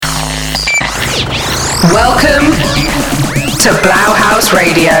Welcome to Haus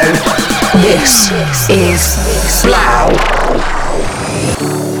Radio. This is Blau.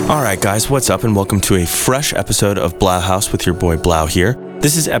 Alright guys, what's up and welcome to a fresh episode of Haus with your boy Blau here.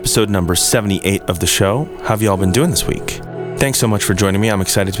 This is episode number 78 of the show. How have y'all been doing this week? Thanks so much for joining me. I'm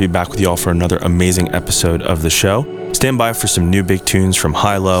excited to be back with y'all for another amazing episode of the show. Stand by for some new big tunes from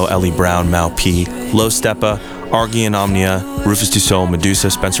Hilo, Ellie Brown, Mal P, Low Steppa, Argy and Omnia, Rufus Du Sol, Medusa,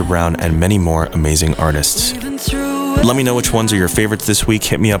 Spencer Brown, and many more amazing artists. Let me know which ones are your favorites this week.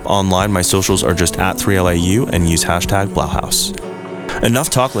 Hit me up online. My socials are just at 3LAU and use hashtag Blauhaus. Enough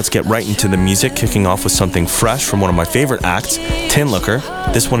talk, let's get right into the music, kicking off with something fresh from one of my favorite acts, Tin Looker.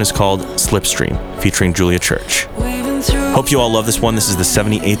 This one is called Slipstream, featuring Julia Church. Hope you all love this one. This is the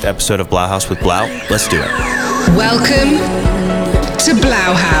 78th episode of Haus with Blau. Let's do it. Welcome to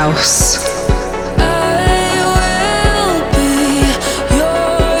Haus.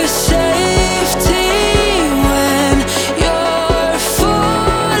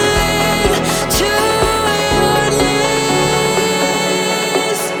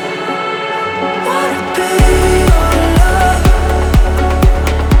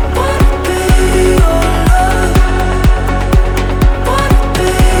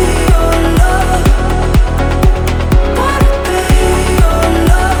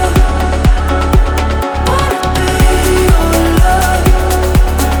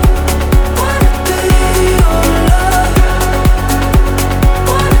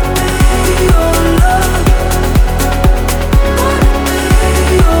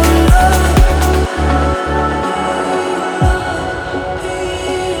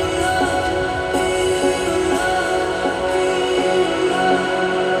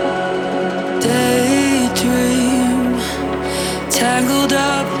 Tangled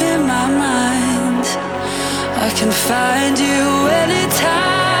up in my mind, I can find you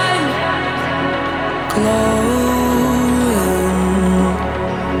anytime. Glowing,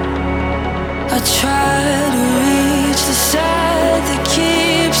 I try to reach the side that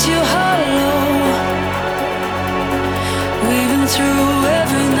keeps you hollow. Weaving through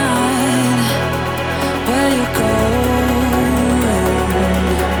every night, where you go.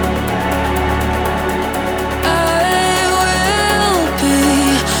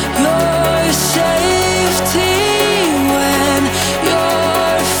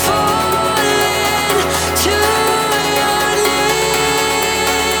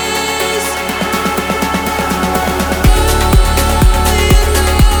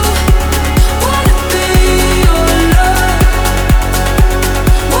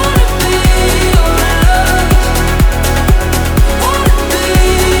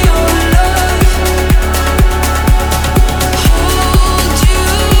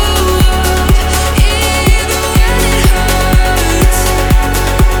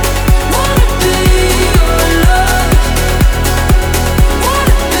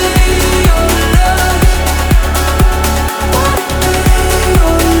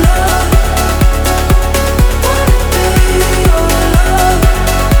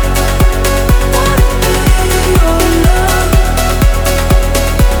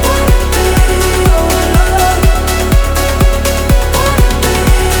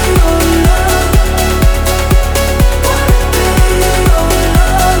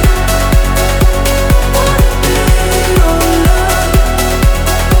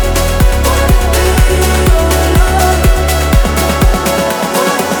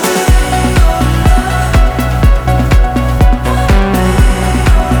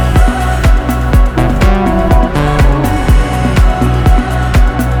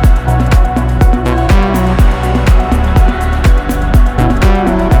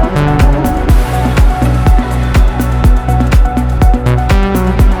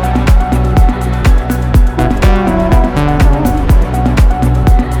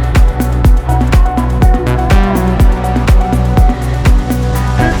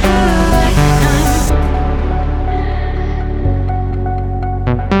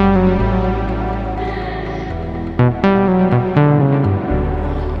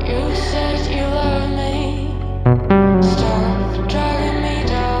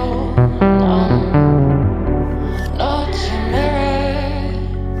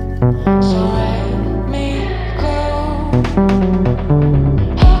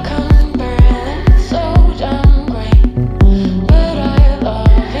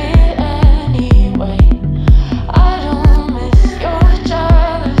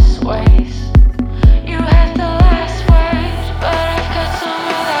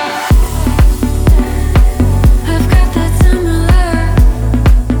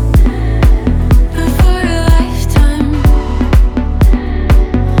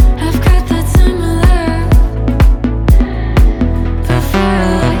 I've got the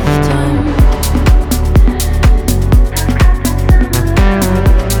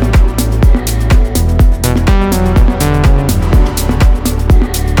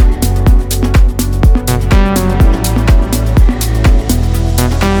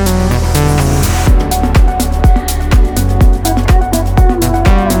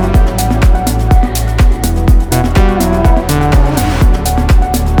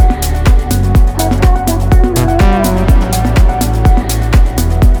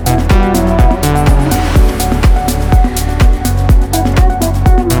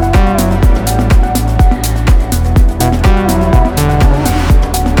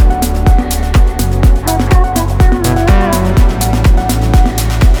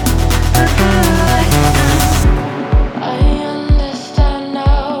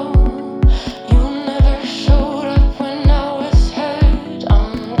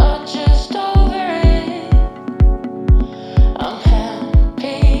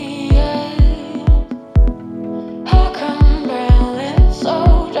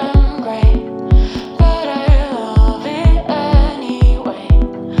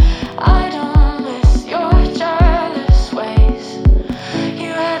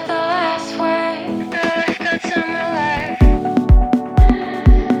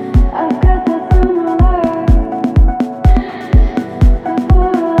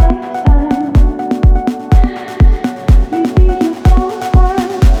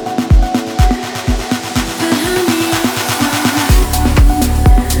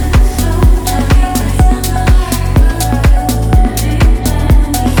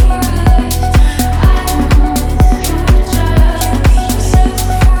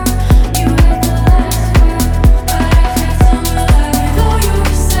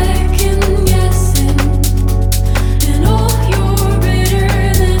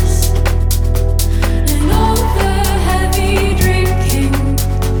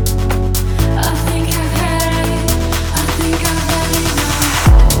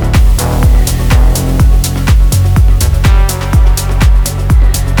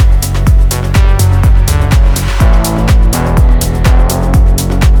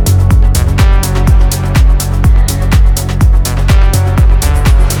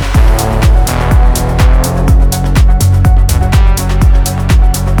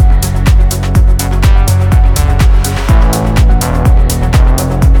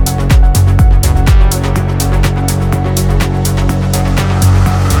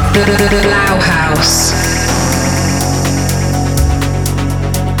House.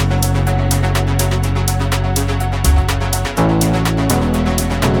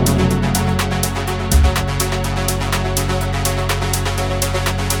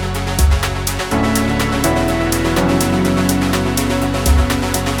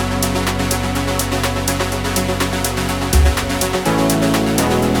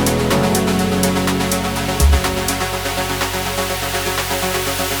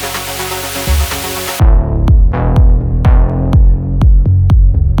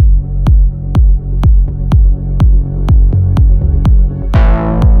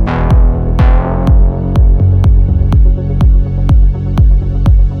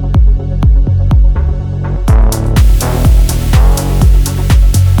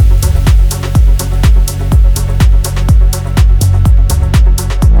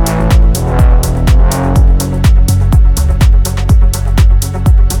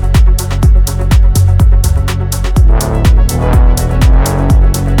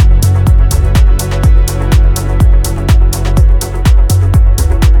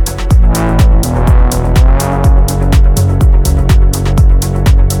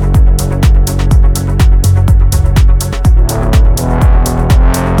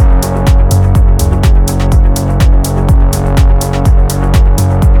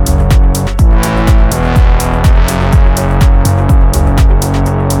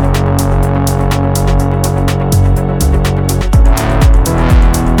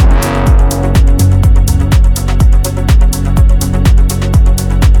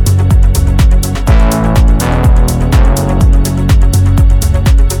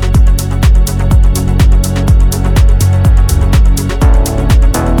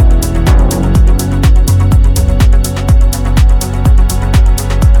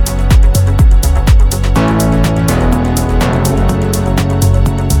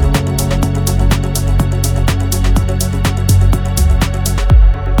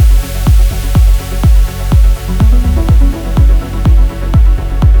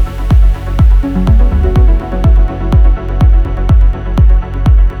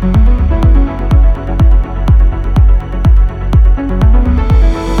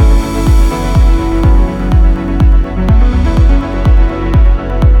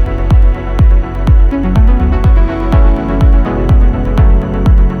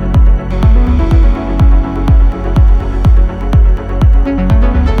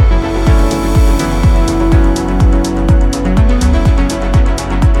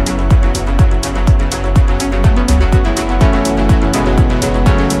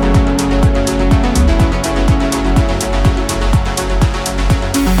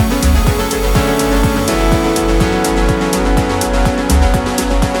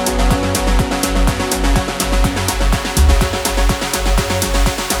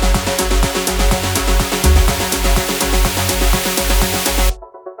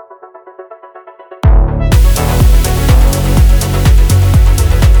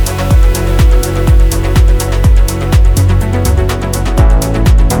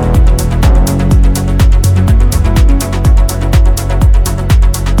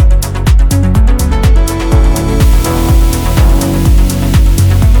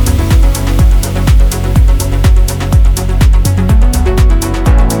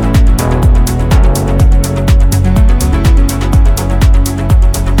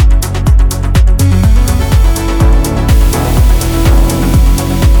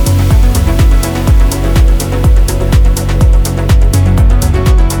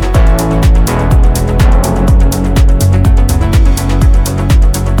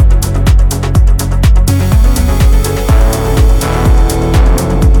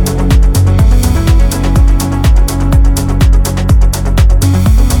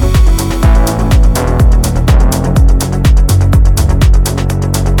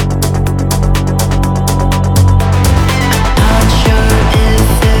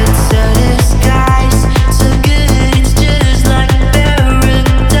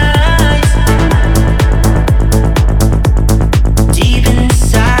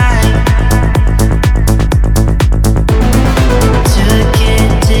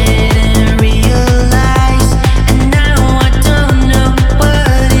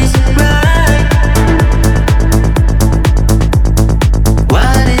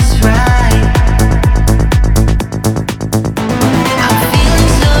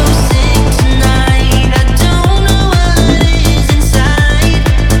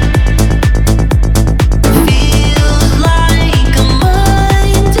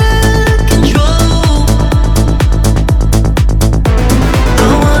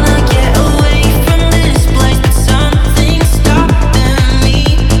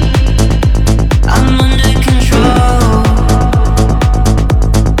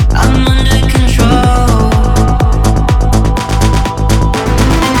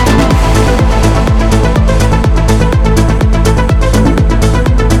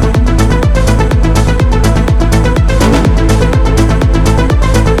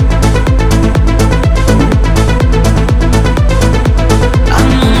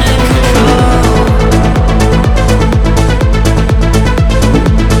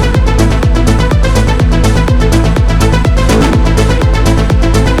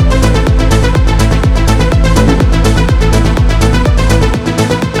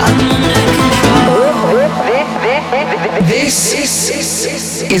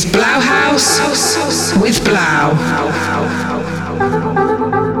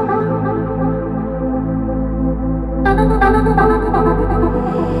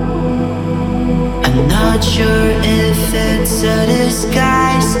 not sure if it's a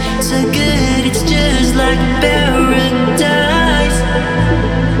disguise. So good, it's just like paradise.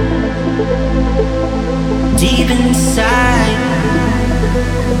 Deep inside,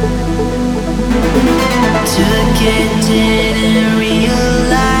 took it, didn't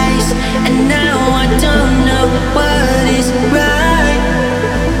realize, and now I don't know what is right.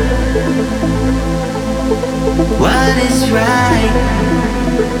 What is right?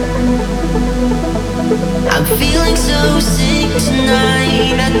 I'm feeling so sick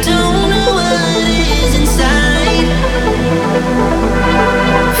tonight. I don't know what is inside.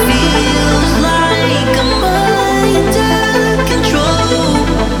 Feels like I'm under control.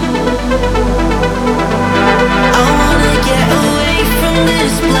 I wanna get away from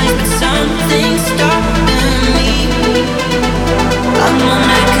this place, but something's stopping me. I'm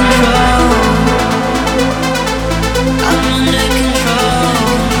under control. I'm under control.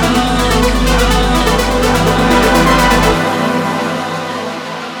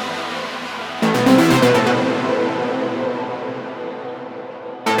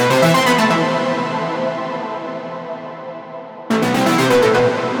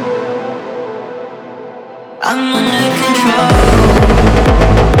 I'm under control.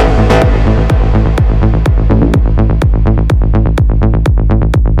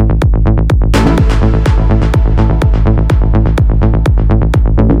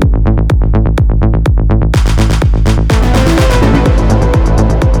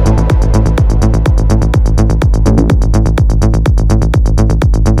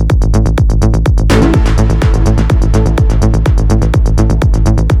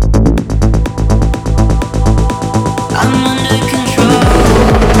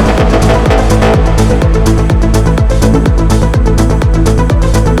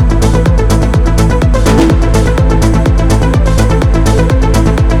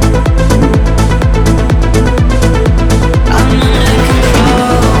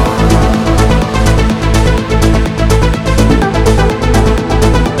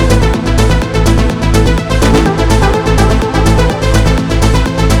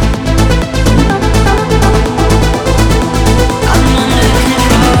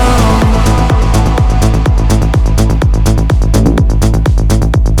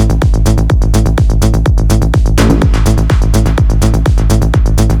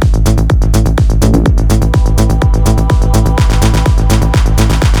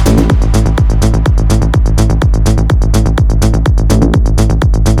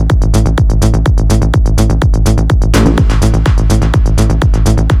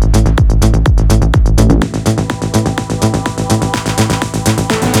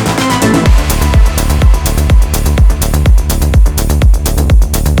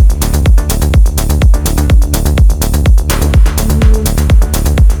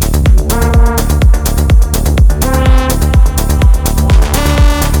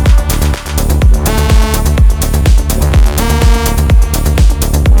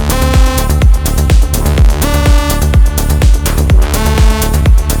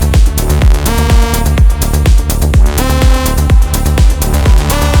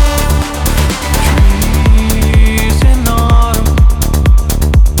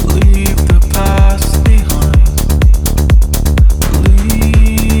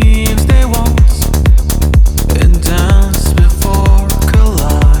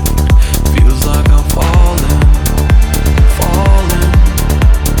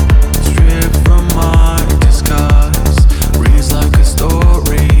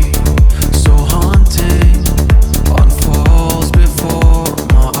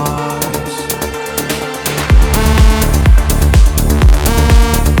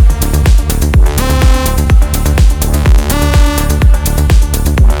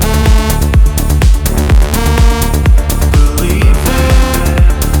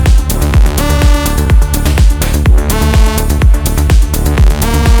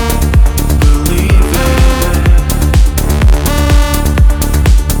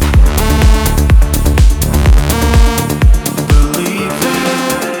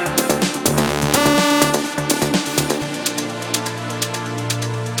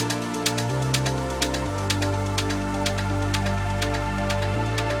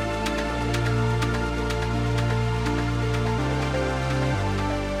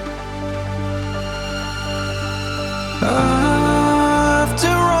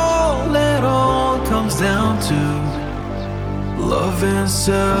 After all, it all comes down to love and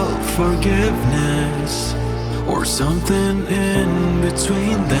self-forgiveness, or something in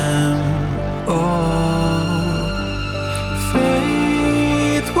between them. Oh,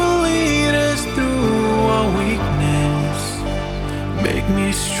 faith will lead us through our weakness, make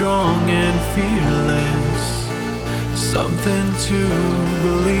me strong and fearless. something to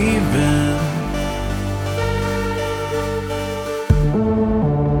believe in.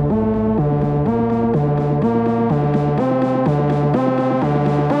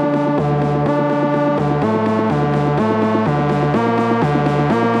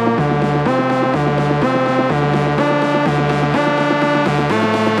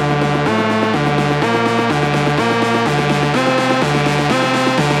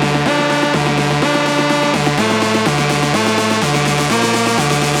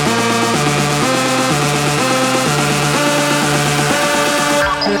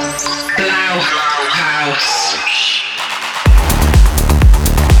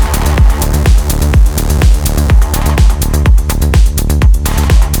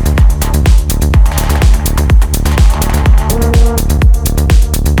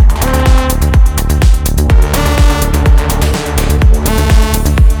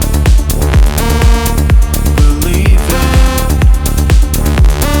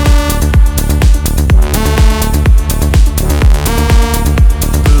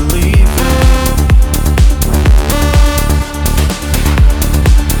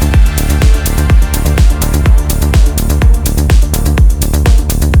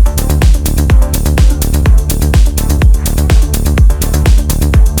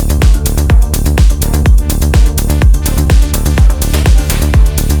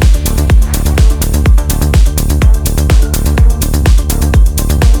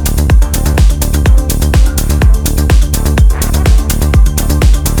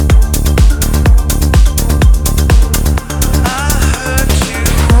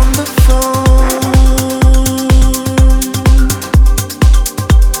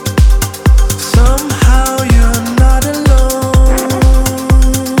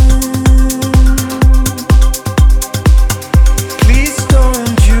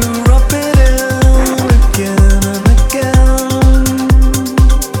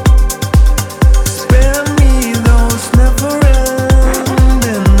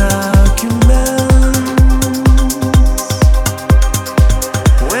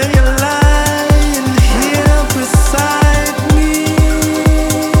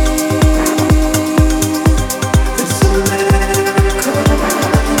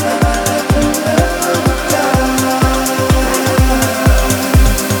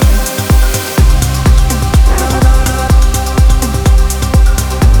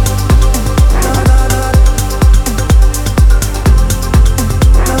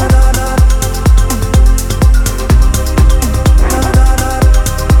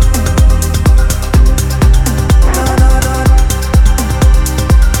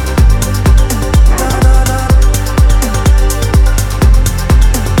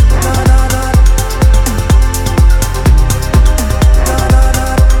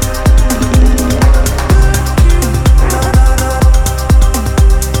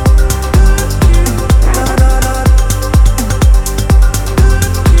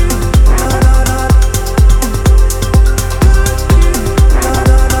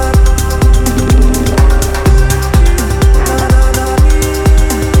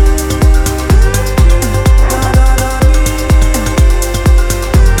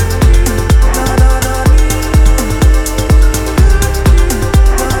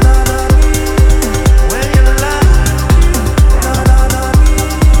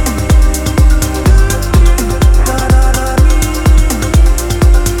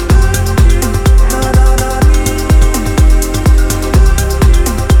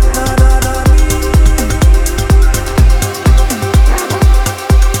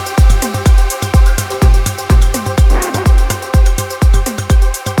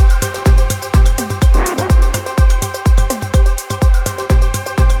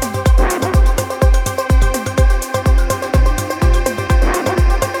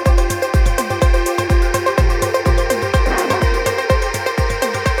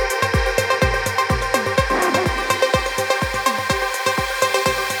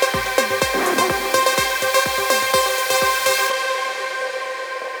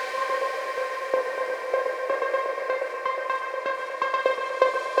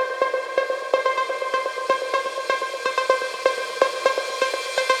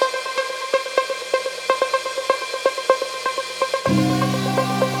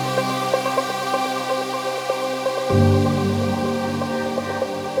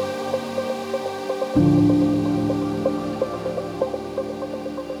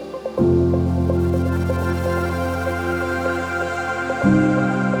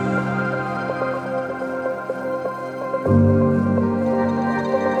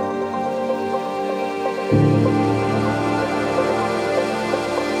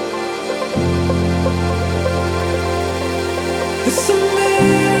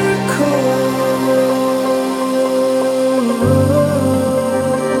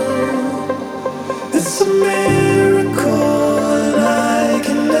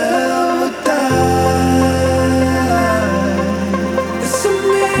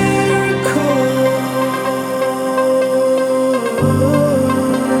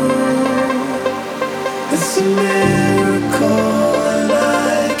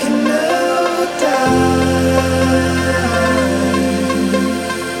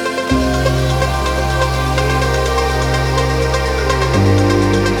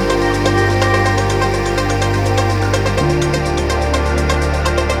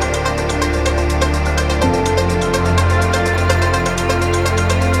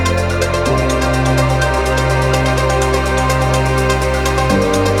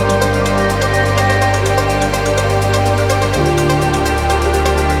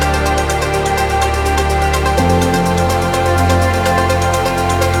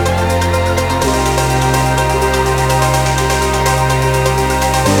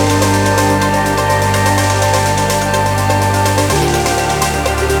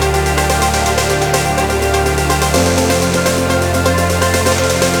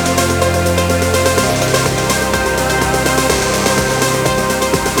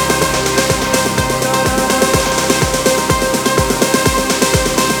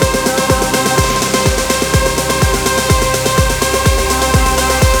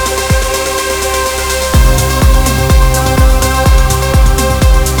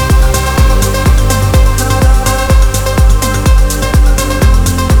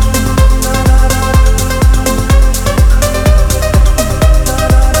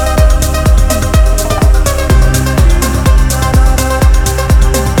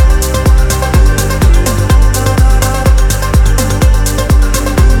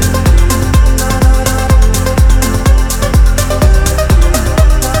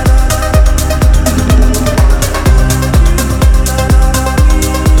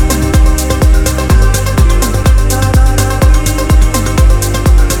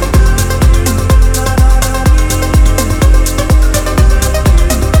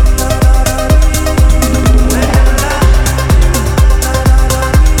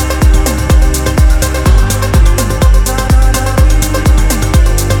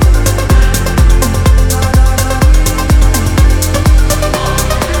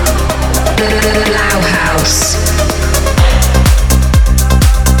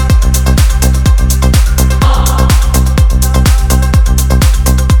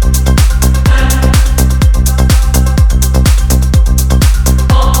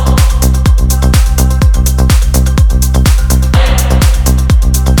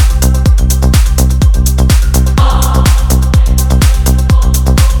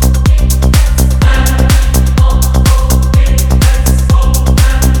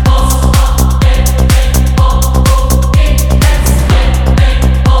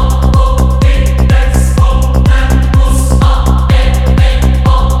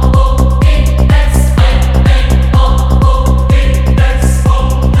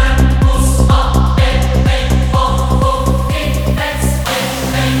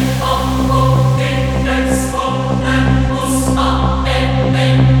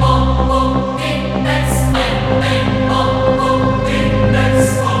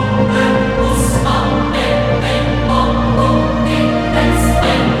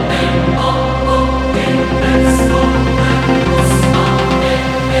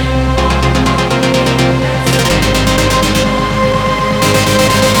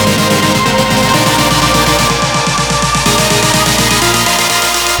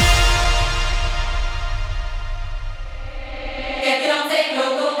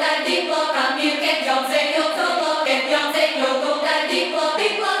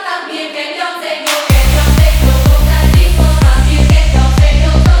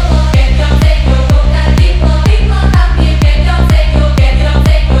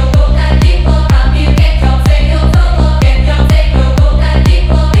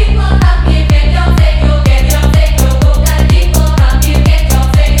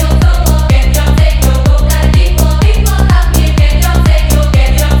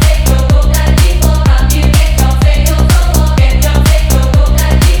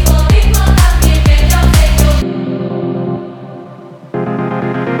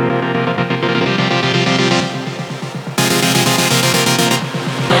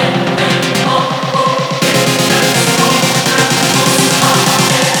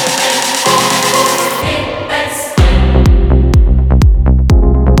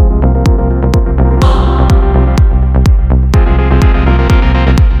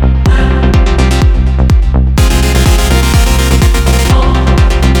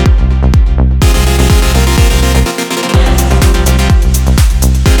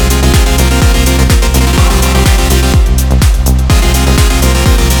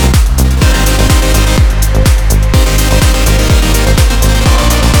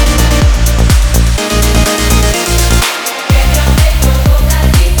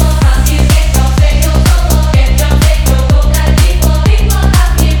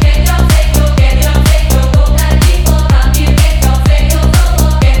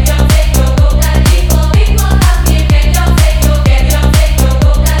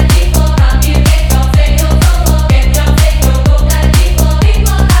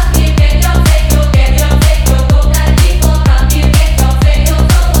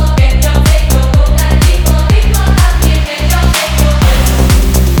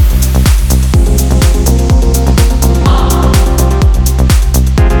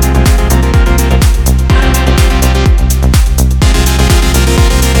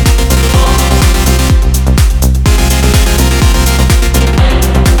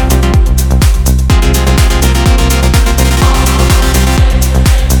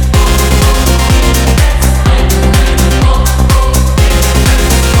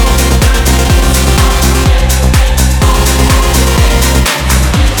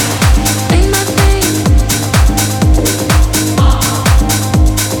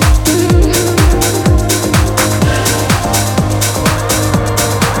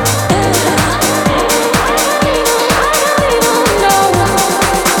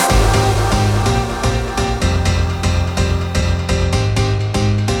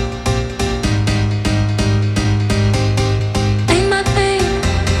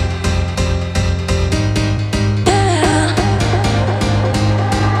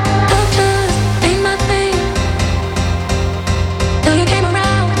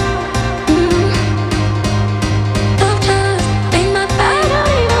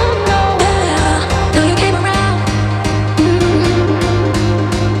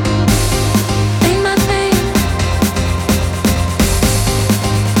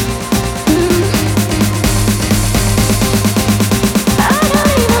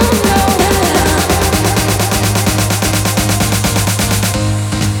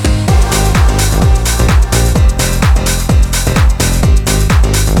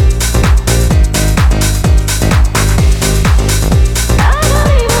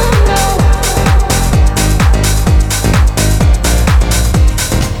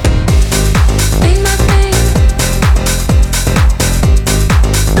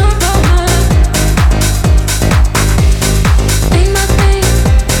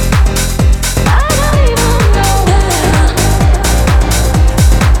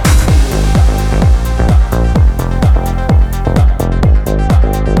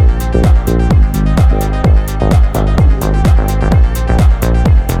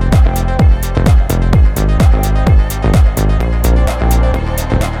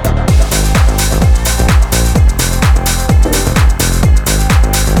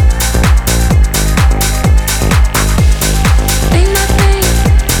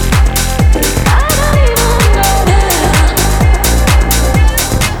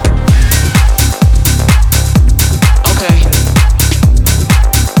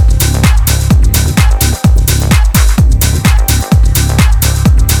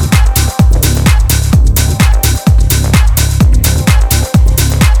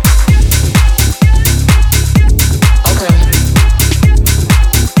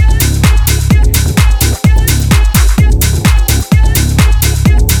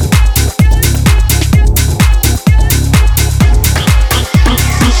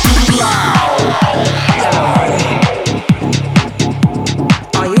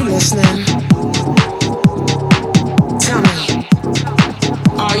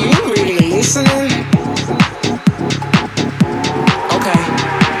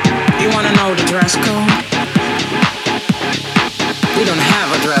 dress code? We don't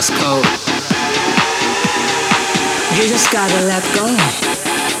have a dress code. You just gotta let go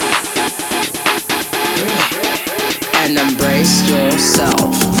and embrace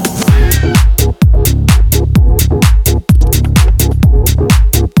yourself.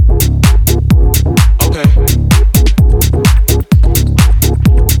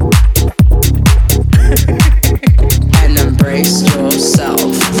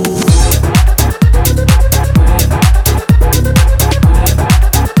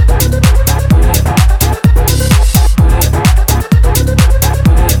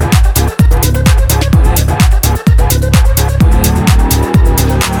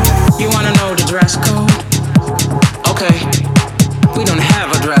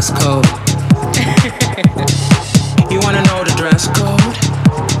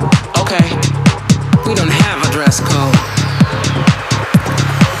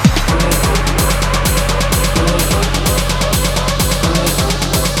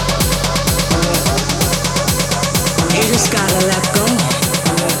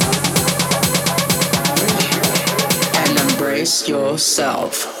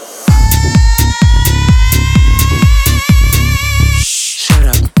 Yourself. Shut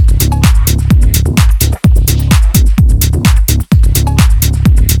up.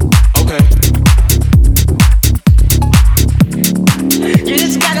 Okay. You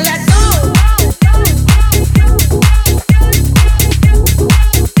just gotta let go.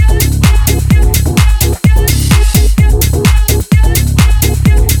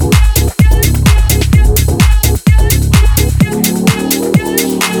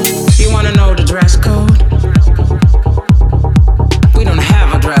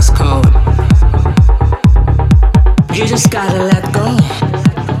 Gotta let go,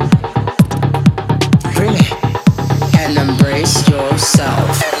 really, and embrace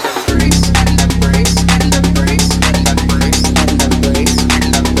yourself.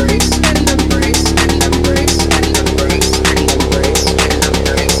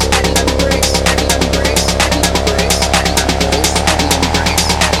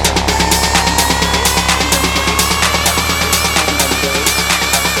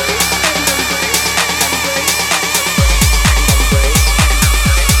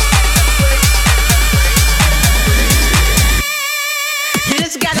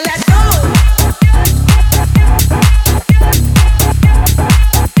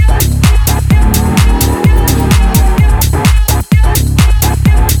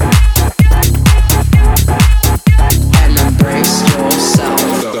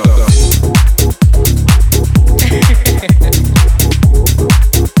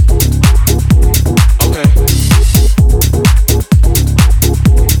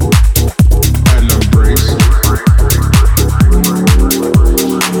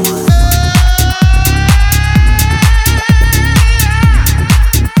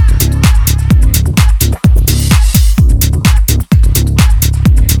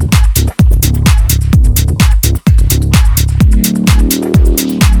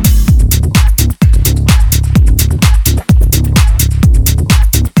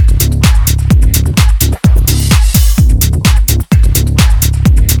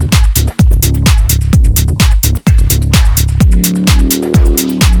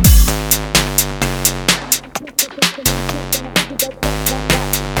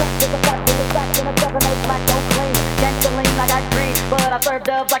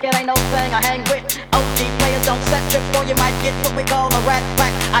 Dubs like it ain't no thing I hang with. OG players don't set trips, or you might get what we call a rat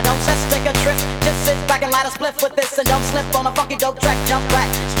pack. I don't set stick a trip, just sit back and light a spliff with this, and don't slip on a funky dope track. Jump back,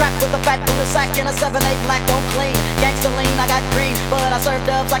 strapped with a fat Buddha sack in a 7/8 black, don't clean. Gangsta lean, I got green, but I serve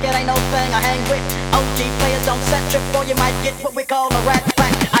dubs like it ain't no thing I hang with. OG players don't set trips, or you might get what we call a rat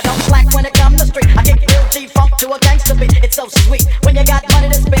pack. I don't slack when it comes to street. I kick real G-funk to a gangsta beat. It's so sweet when you got money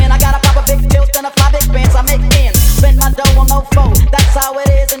to spend. I got a pop a big tilt and a 5 big bands. I make ends, spend my dough on no foe. That's how it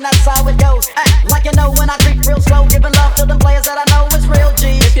is and that's how it goes. Act like you know when I creep real slow, giving love to them players that I know is real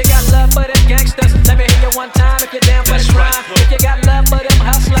G. If you got love for them gangsters, let me hear you one time if you're down for the rhyme. If you got love for them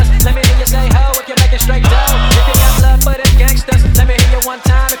hustlers, let me hear you say ho if you're making straight dough. If you got love for them gangsters, let me hear you one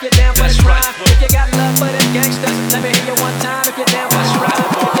time if you're down for the rhyme. If you got love for them gangsters, let me hear you one time if you're down for the rhyme.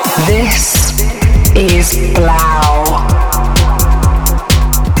 This is Blau.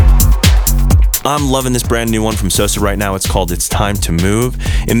 I'm loving this brand new one from Sosa right now. It's called It's Time to Move.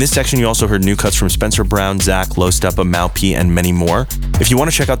 In this section, you also heard new cuts from Spencer Brown, Zach, Low Steppa, Mal P, and many more. If you want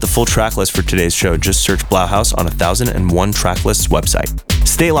to check out the full track list for today's show, just search Blau Haus on 1001 Track List's website.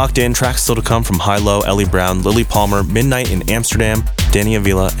 Stay locked in. Tracks still to come from High Low, Ellie Brown, Lily Palmer, Midnight in Amsterdam, Danny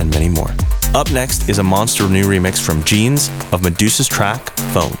Avila, and many more. Up next is a monster new remix from Jeans of Medusa's track,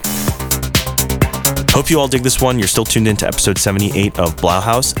 Phone. Hope you all dig this one. You're still tuned into episode 78 of Blau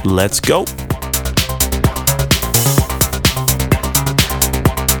Haus. Let's go.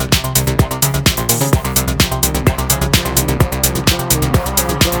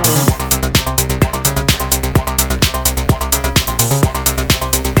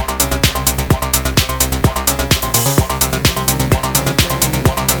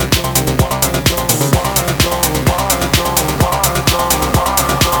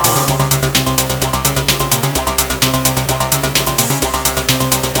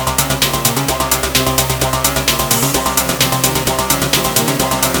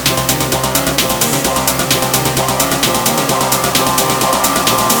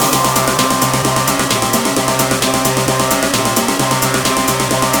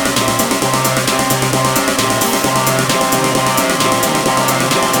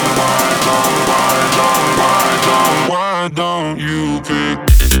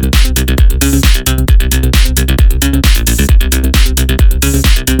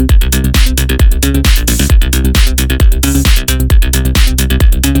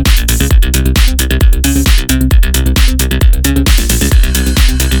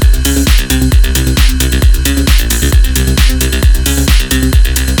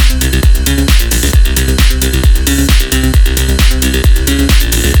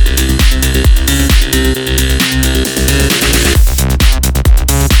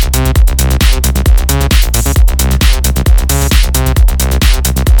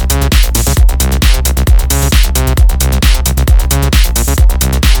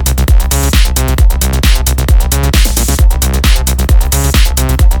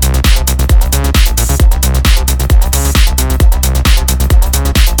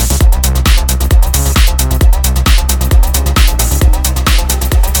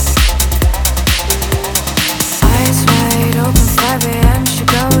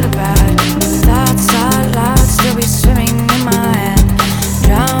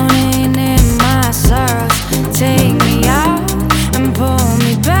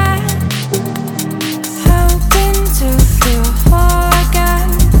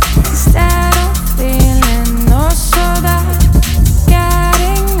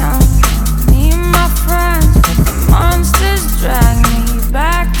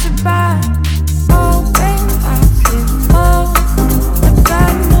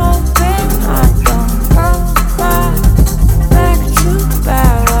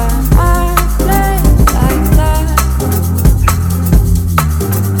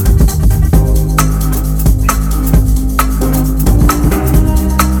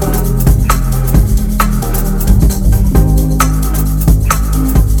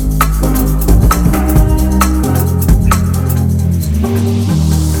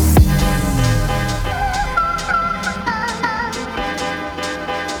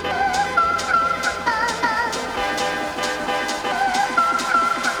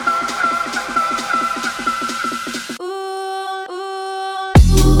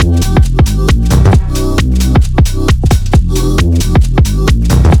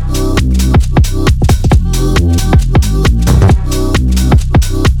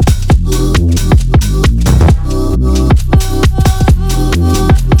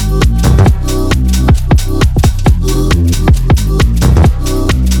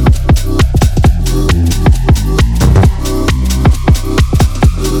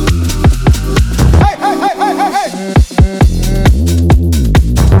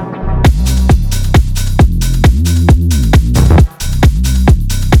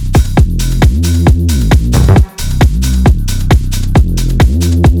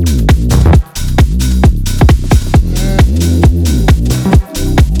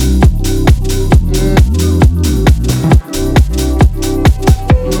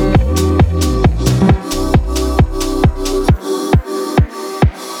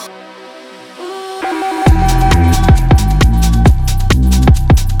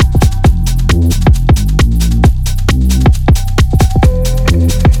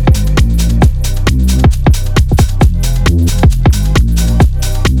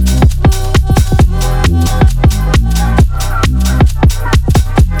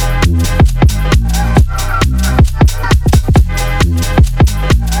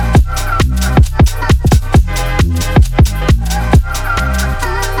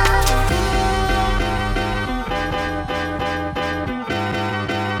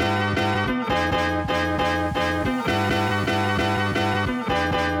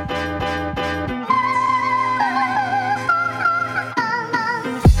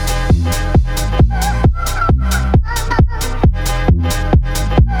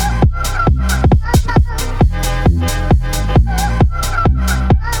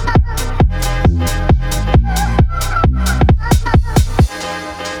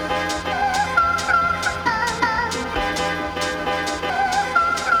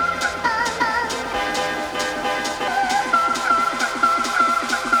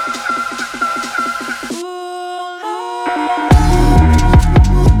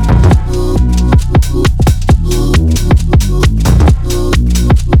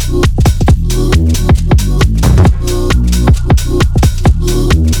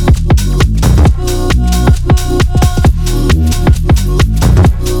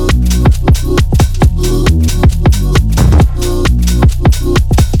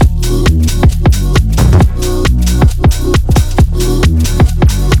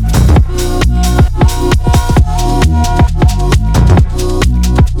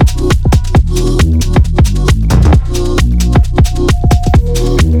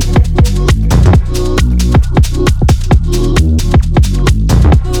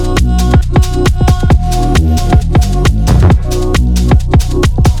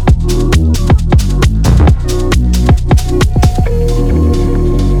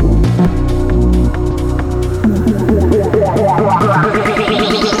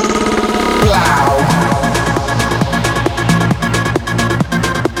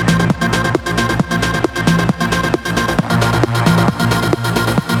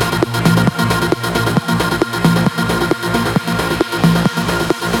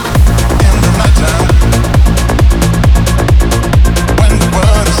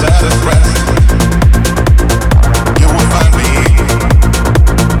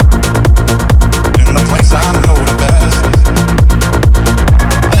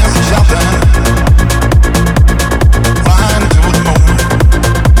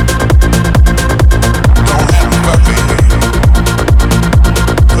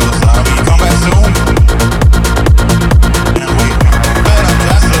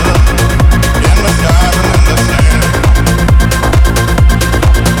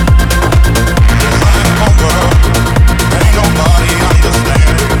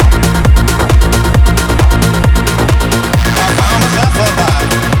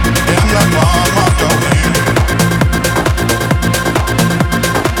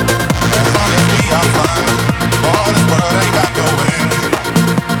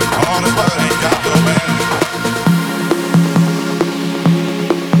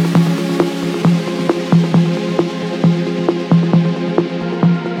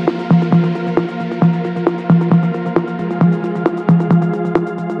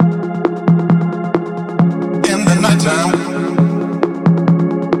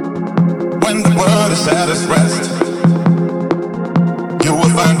 When the world is at its rest, you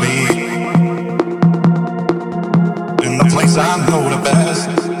will find me in the place I know the best.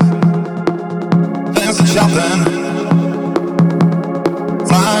 Dancing, shouting,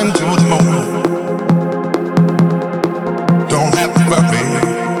 flying to the moon. Don't have to worry,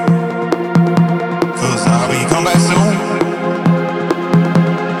 'cause I'll be come back soon.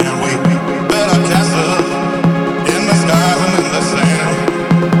 And we build our castle in the skies and in the sand.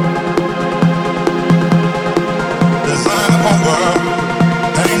 Design upon world,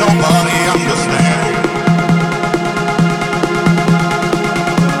 ain't nobody understand.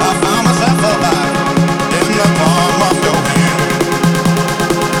 I found myself alive in the palm of your hand.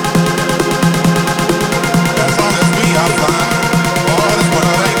 As long as we are flying, all this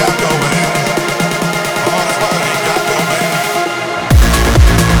world ain't got no end. All this world ain't got no end.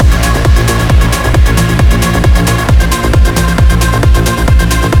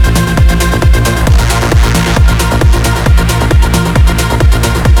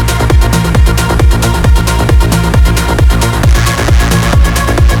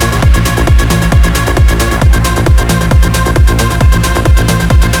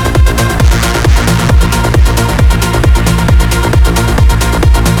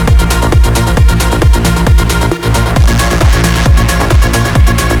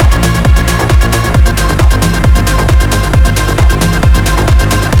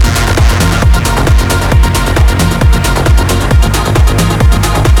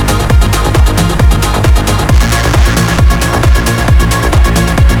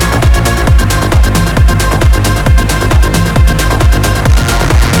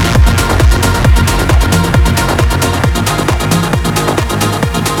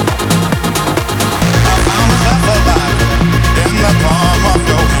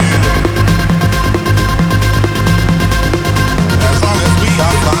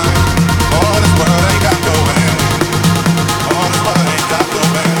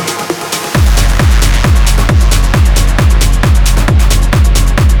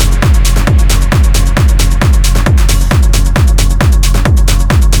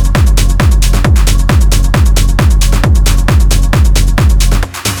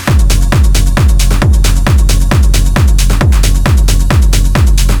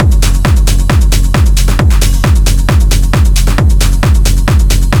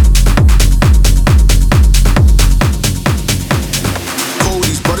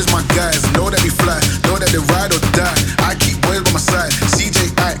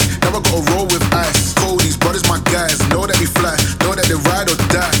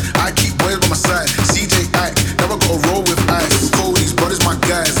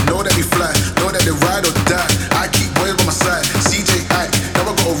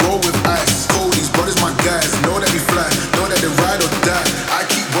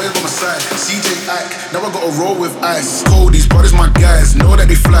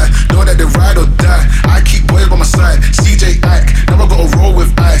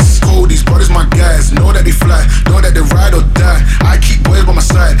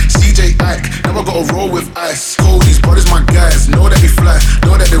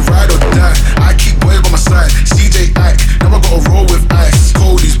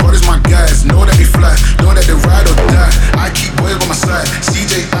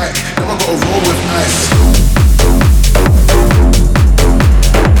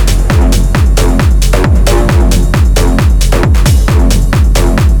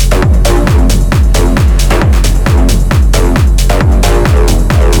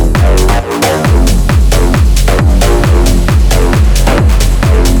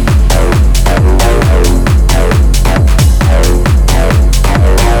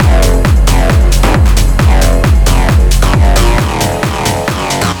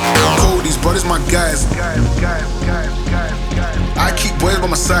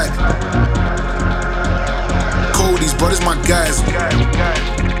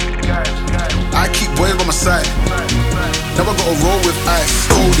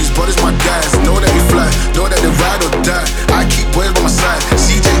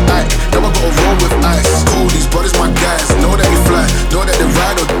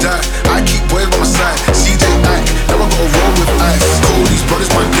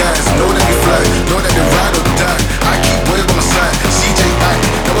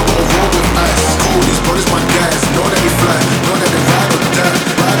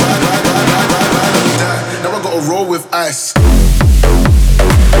 Roll with ice.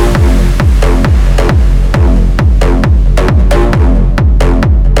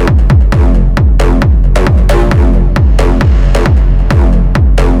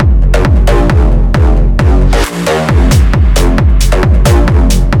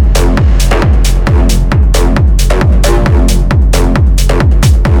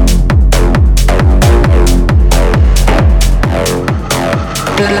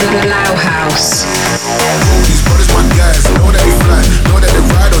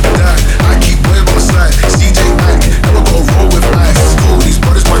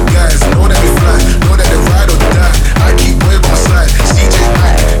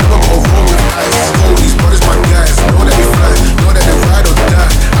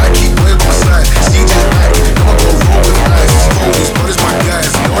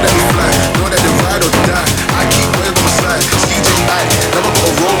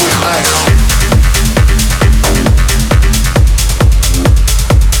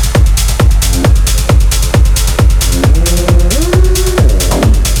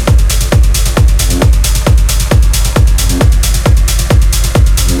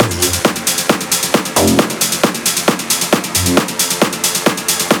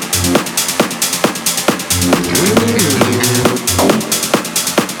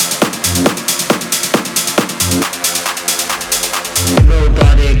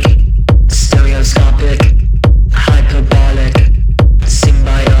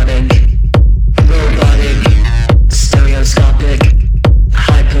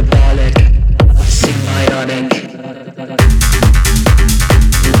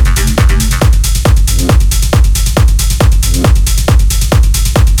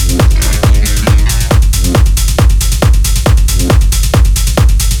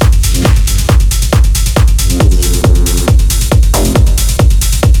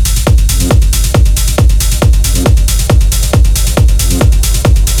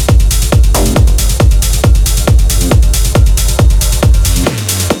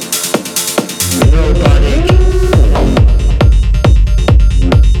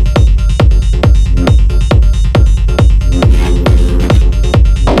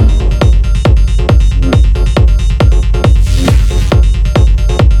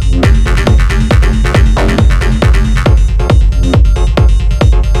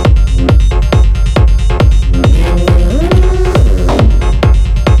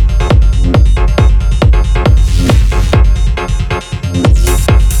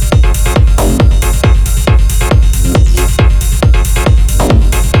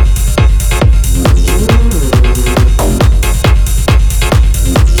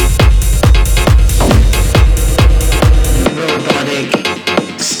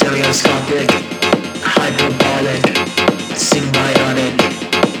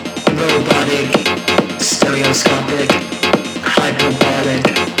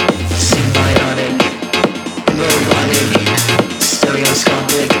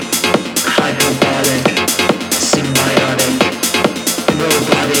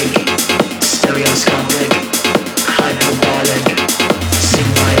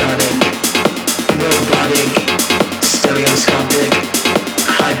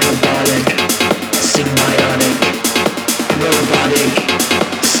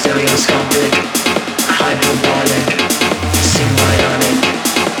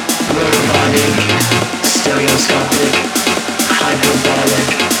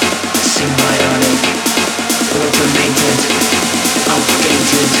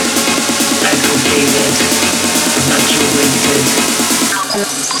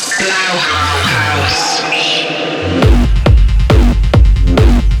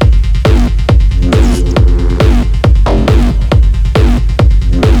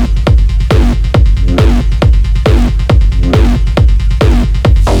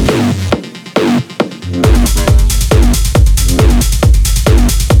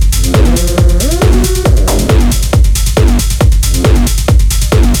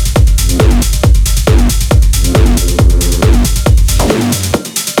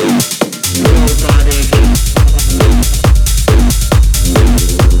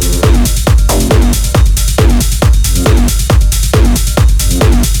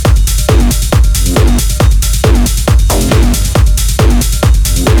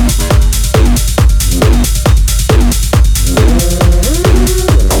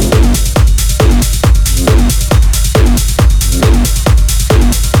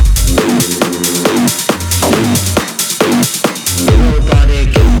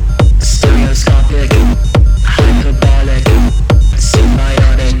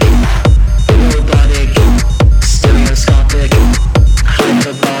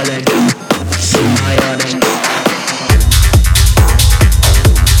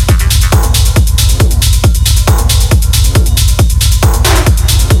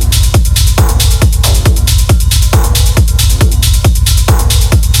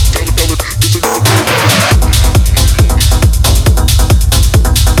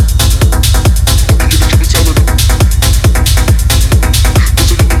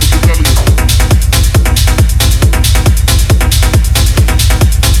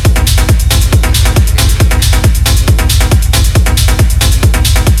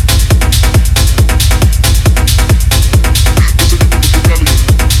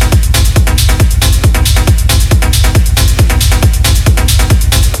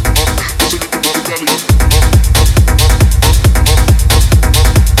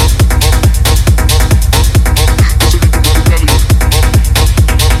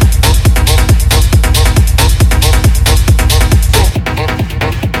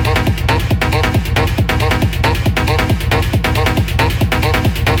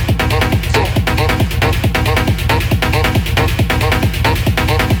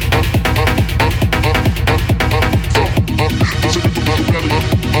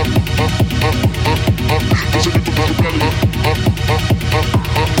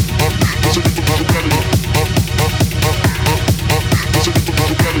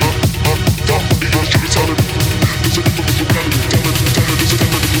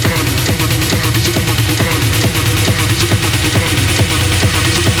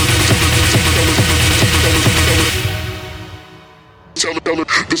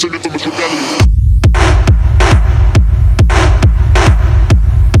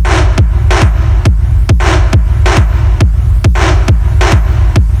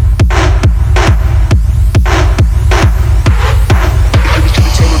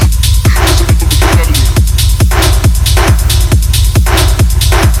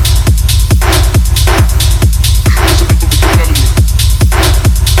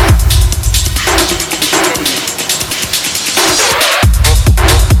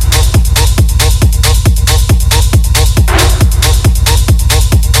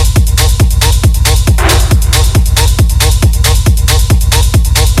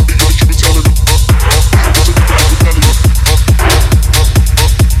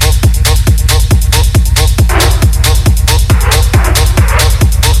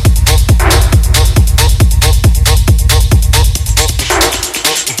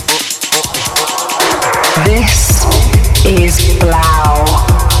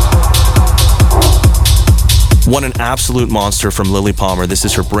 What an absolute monster from Lily Palmer. This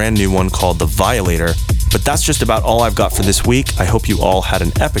is her brand new one called The Violator. But that's just about all I've got for this week. I hope you all had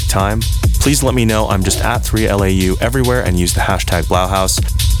an epic time. Please let me know. I'm just at 3LAU everywhere and use the hashtag Blauhaus.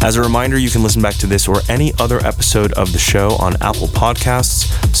 As a reminder, you can listen back to this or any other episode of the show on Apple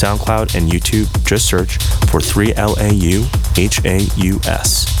Podcasts, SoundCloud, and YouTube. Just search for 3LAU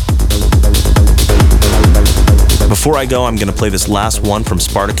HAUS. Before I go, I'm going to play this last one from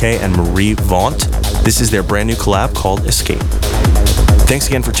Spartake and Marie Vaunt. This is their brand new collab called Escape. Thanks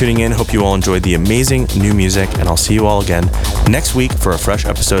again for tuning in. Hope you all enjoyed the amazing new music, and I'll see you all again next week for a fresh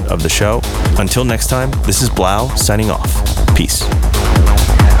episode of the show. Until next time, this is Blau signing off. Peace.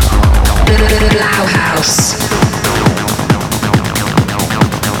 Blauhaus.